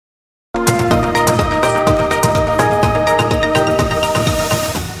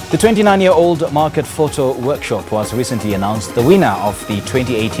The 29-year-old Market Photo Workshop was recently announced the winner of the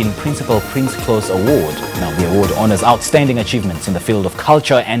 2018 Principal Prince Claus Award. Now, the award honors outstanding achievements in the field of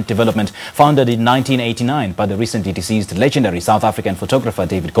culture and development. Founded in 1989 by the recently deceased legendary South African photographer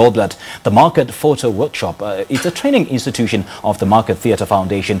David Goldblatt, the Market Photo Workshop is a training institution of the Market Theatre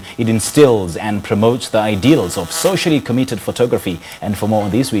Foundation. It instills and promotes the ideals of socially committed photography. And for more on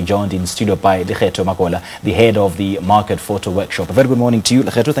this, we're joined in studio by Lekgetho Makola, the head of the Market Photo Workshop. A very good morning to you,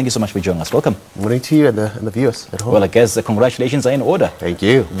 Lekgetho. Thank you so much for joining us. Welcome. Good morning to you and the viewers at home. Well, I guess congratulations are in order. Thank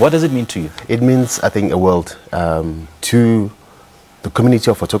you. What does it mean to you? It means, I think, a world to the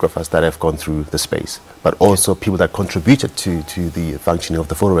community of photographers that have gone through the space, but also people that contributed to the functioning of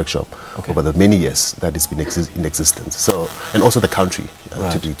the photo workshop over the many years that it's been in existence. So, and also the country,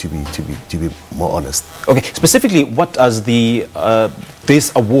 to be more honest. Okay. Specifically, what does the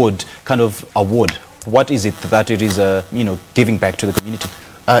this award kind of award? What is it that it is giving back to the community?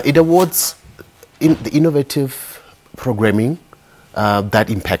 It awards the innovative programming that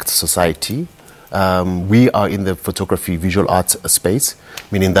impacts society. We are in the photography visual arts space,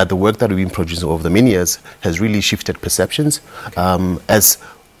 meaning that the work that we've been producing over the many years has really shifted perceptions as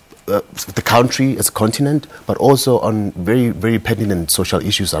the country, as a continent, but also on very, very pertinent social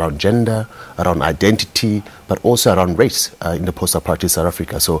issues around gender, around identity, but also around race in the post-apartheid South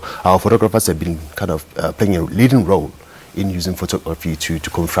Africa. So our photographers have been kind of playing a leading role in using photography to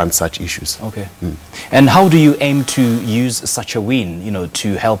confront such issues. Okay. And how do you aim to use such a win,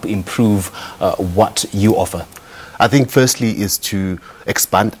 to help improve what you offer? I think firstly is to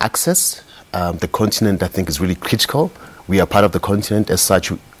expand access. The continent, I think, is really critical. We are part of the continent. As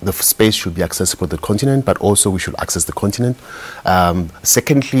such, the space should be accessible to the continent, but also we should access the continent.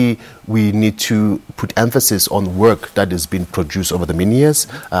 Secondly, we need to put emphasis on work that has been produced over the many years.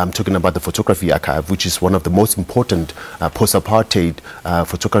 I'm talking about the photography archive, which is one of the most important post-apartheid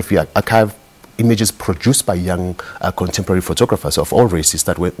photography archive images produced by young contemporary photographers of all races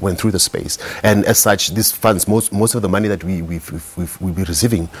that went through the space. And as such, these funds, most of the money that we'll be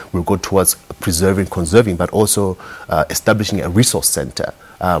receiving will go towards preserving, conserving, but also establishing a resource center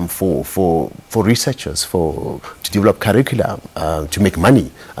for researchers, to develop curriculum, to make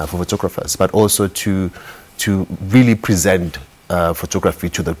money for photographers, but also to really present photography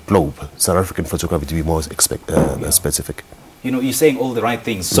to the globe, South African photography to be more specific. You're saying all the right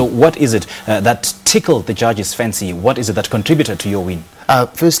things. So what is it that tickled the judge's fancy? What is it that contributed to your win?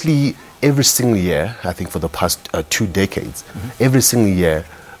 Firstly, every single year, I think for the past 2 decades, every single year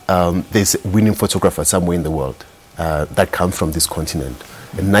there's a winning photographer somewhere in the world that comes from this continent.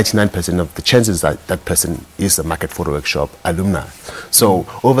 And 99% of the chances that that person is a Market Photo Workshop alumni. So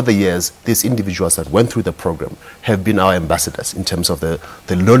over the years, these individuals that went through the program have been our ambassadors in terms of the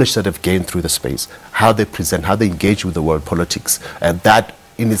knowledge that they've gained through the space, how they present, how they engage with the world politics. And that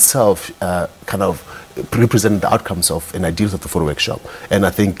in itself kind of represent the outcomes of and ideals of the photo workshop. And I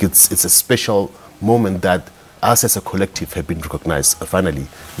think it's a special moment that us as a collective have been recognized finally,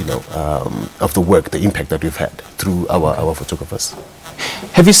 of the work, the impact that we've had through our photographers.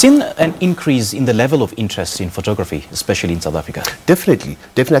 Have you seen an increase in the level of interest in photography, especially in South Africa? Definitely.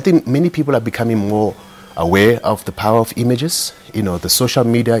 I think many people are becoming more aware of the power of images. The social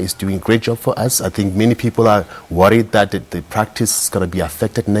media is doing a great job for us. I think many people are worried that the practice is going to be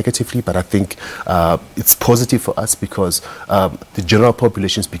affected negatively, but I think it's positive for us because the general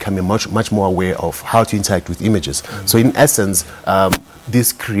population is becoming much more aware of how to interact with images. So in essence,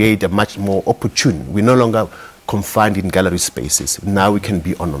 this creates a much more opportune. We're no longer confined in gallery spaces. Now we can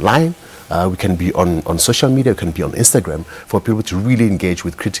be online, we can be on social media, we can be on Instagram for people to really engage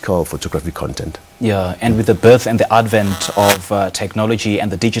with critical photography content. Yeah, and with the birth and the advent of technology and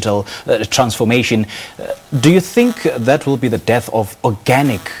the digital transformation, do you think that will be the death of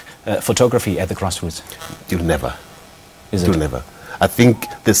organic photography at the grassroots? You'll never. You'll never. I think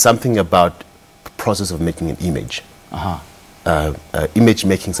there's something about the process of making an image. Image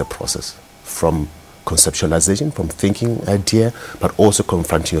making is a process from conceptualization, from thinking idea, but also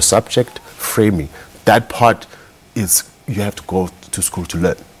confronting your subject, framing. That part is you have to go to school to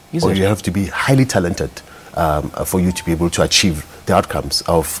learn, or you have to be highly talented for you to be able to achieve the outcomes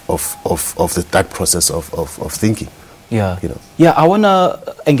of that process of thinking. Yeah, I want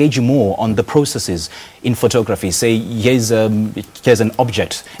to engage you more on the processes in photography. Say, here's an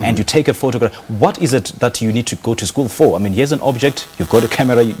object, and you take a photograph. What is it that you need to go to school for? I mean, here's an object, you've got a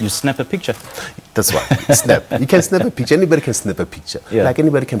camera, you snap a picture. That's right, snap. You can snap a picture, anybody can snap a picture. Yeah. Like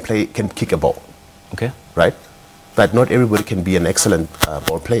anybody can kick a ball. Okay. Right? But not everybody can be an excellent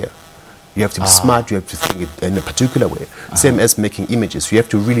ball player. You have to be smart, you have to think it in a particular way. Same as making images. You have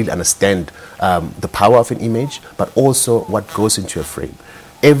to really understand the power of an image, but also what goes into a frame.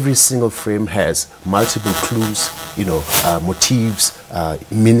 every single frame has multiple clues, you know, motifs,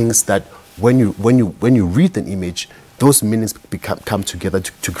 meanings that when you read an image, those meanings come together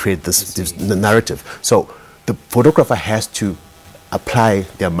to create this narrative. So the photographer has to apply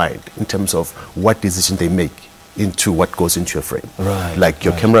their mind in terms of what decision they make into what goes into your frame. Right. Like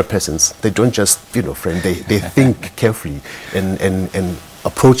your camera persons, they don't just, you know, frame, they think carefully and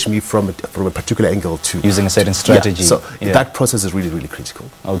approach me from a particular angle to using a certain strategy. Yeah, so that process is really, really critical.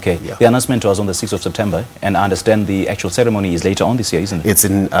 Okay. Yeah. The announcement was on the 6th of September, and I understand the actual ceremony is later on this year, isn't it? It's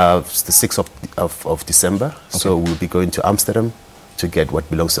in the 6th of December, okay. So we'll be going to Amsterdam to get what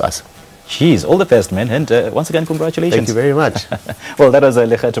belongs to us. Jeez, all the best, man, and once again, congratulations. Thank you very much. Well, that was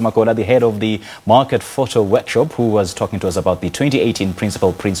Lekgetho Makola, the head of the Market Photo Workshop, who was talking to us about the 2018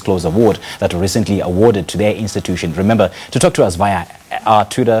 Principal Prince Claus Award that recently awarded to their institution. Remember to talk to us via our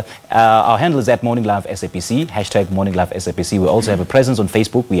Twitter. Our handle is at Morning Live SABC, #Morning Live SABC. We also have a presence on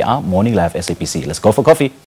Facebook. We are Morning Live SABC. Let's go for coffee.